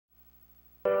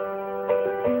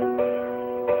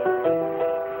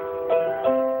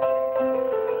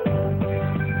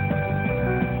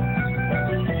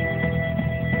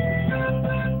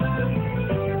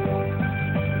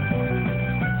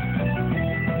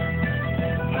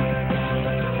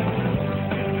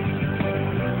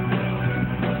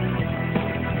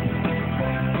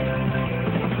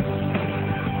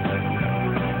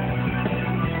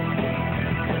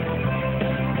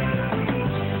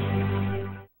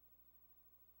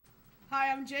Hi,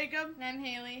 I'm Jacob. And I'm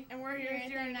Haley. And we're here with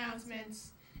your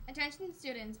announcements. Attention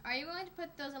students, are you willing to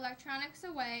put those electronics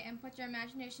away and put your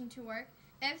imagination to work?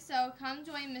 If so, come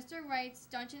join Mr. Wright's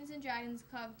Dungeons & Dragons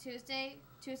Club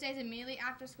Tuesdays immediately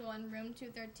after school in room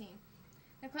 213.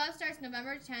 The club starts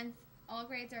November 10th. All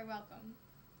grades are welcome.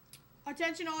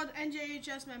 Attention all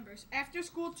NJHS members. After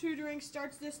school tutoring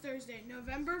starts this Thursday,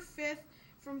 November 5th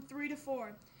from 3 to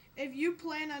 4. If you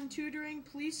plan on tutoring,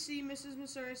 please see Mrs.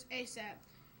 Masuris ASAP.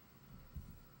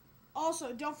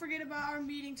 Also, don't forget about our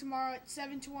meeting tomorrow at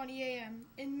 7:20 a.m.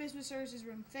 in Ms. Masuris'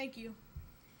 room. Thank you.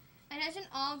 Attention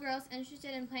all girls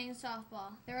interested in playing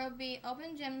softball. There will be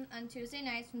open gym on Tuesday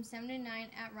nights from 7 to 9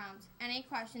 at Rounds. Any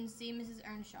questions, see Mrs.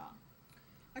 Earnshaw.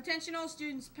 Attention all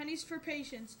students, pennies for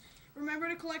patience. Remember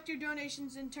to collect your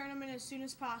donations and turn them in as soon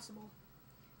as possible.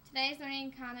 Today's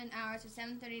learning common hours are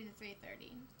 7:30 to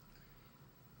 3:30.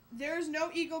 There is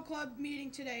no Eagle Club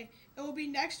meeting today. It will be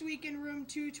next week in room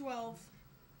 212.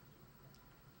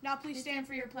 Now please stand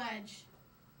for your pledge.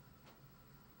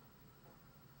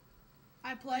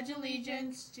 I pledge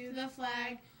allegiance to the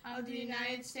flag of the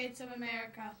United States of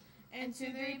America and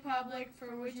to the republic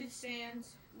for which it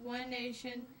stands, one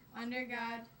nation, under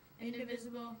God,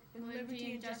 indivisible, with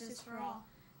liberty and justice for all.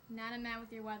 Not a man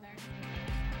with your weather.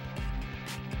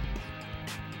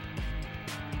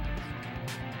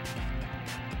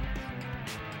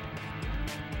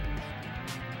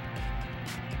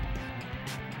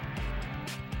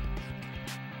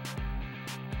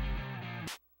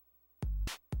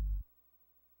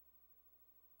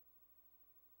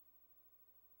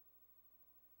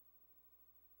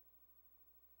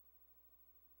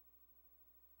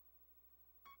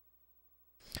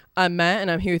 I'm Matt, and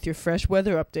I'm here with your fresh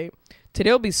weather update.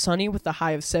 Today will be sunny with a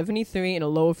high of 73 and a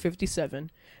low of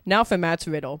 57. Now for Matt's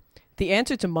riddle. The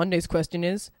answer to Monday's question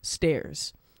is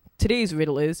stairs. Today's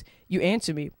riddle is, you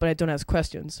answer me, but I don't ask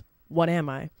questions. What am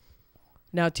I?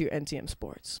 Now to your NTM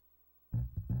Sports.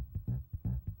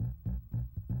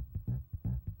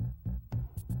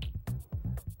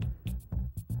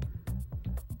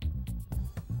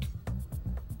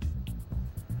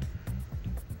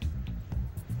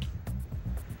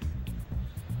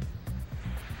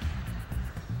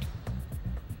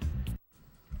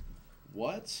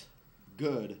 What's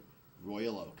good,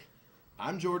 Royal Oak?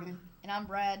 I'm Jordan. And I'm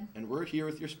Brad. And we're here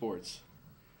with your sports.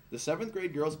 The 7th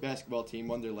grade girls basketball team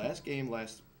won their last game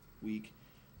last week,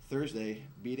 Thursday,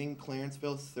 beating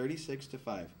Clarenceville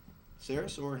 36-5. Sarah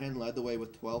Sorahan led the way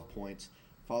with 12 points,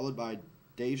 followed by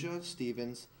Deja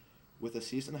Stevens with a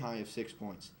season high of 6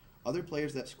 points. Other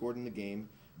players that scored in the game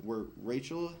were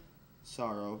Rachel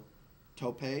Saro,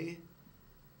 Tope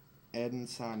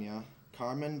Edensanya,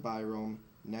 Carmen Byrom,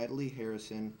 Natalie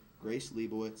Harrison, Grace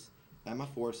Leibowitz, Emma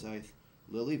Forsyth,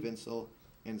 Lily Vinsel,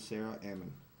 and Sarah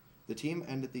Ammon. The team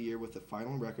ended the year with a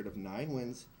final record of 9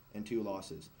 wins and 2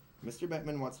 losses. Mr.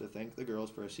 Bettman wants to thank the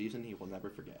girls for a season he will never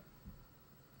forget.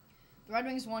 The Red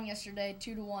Wings won yesterday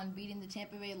 2-1, beating the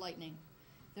Tampa Bay Lightning.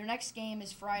 Their next game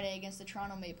is Friday against the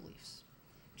Toronto Maple Leafs.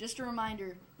 Just a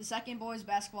reminder, the second boys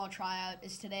basketball tryout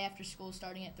is today after school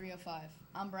starting at 3:05.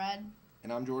 I'm Brad.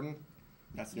 And I'm Jordan.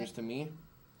 That's news to me.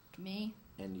 Me.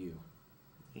 And you.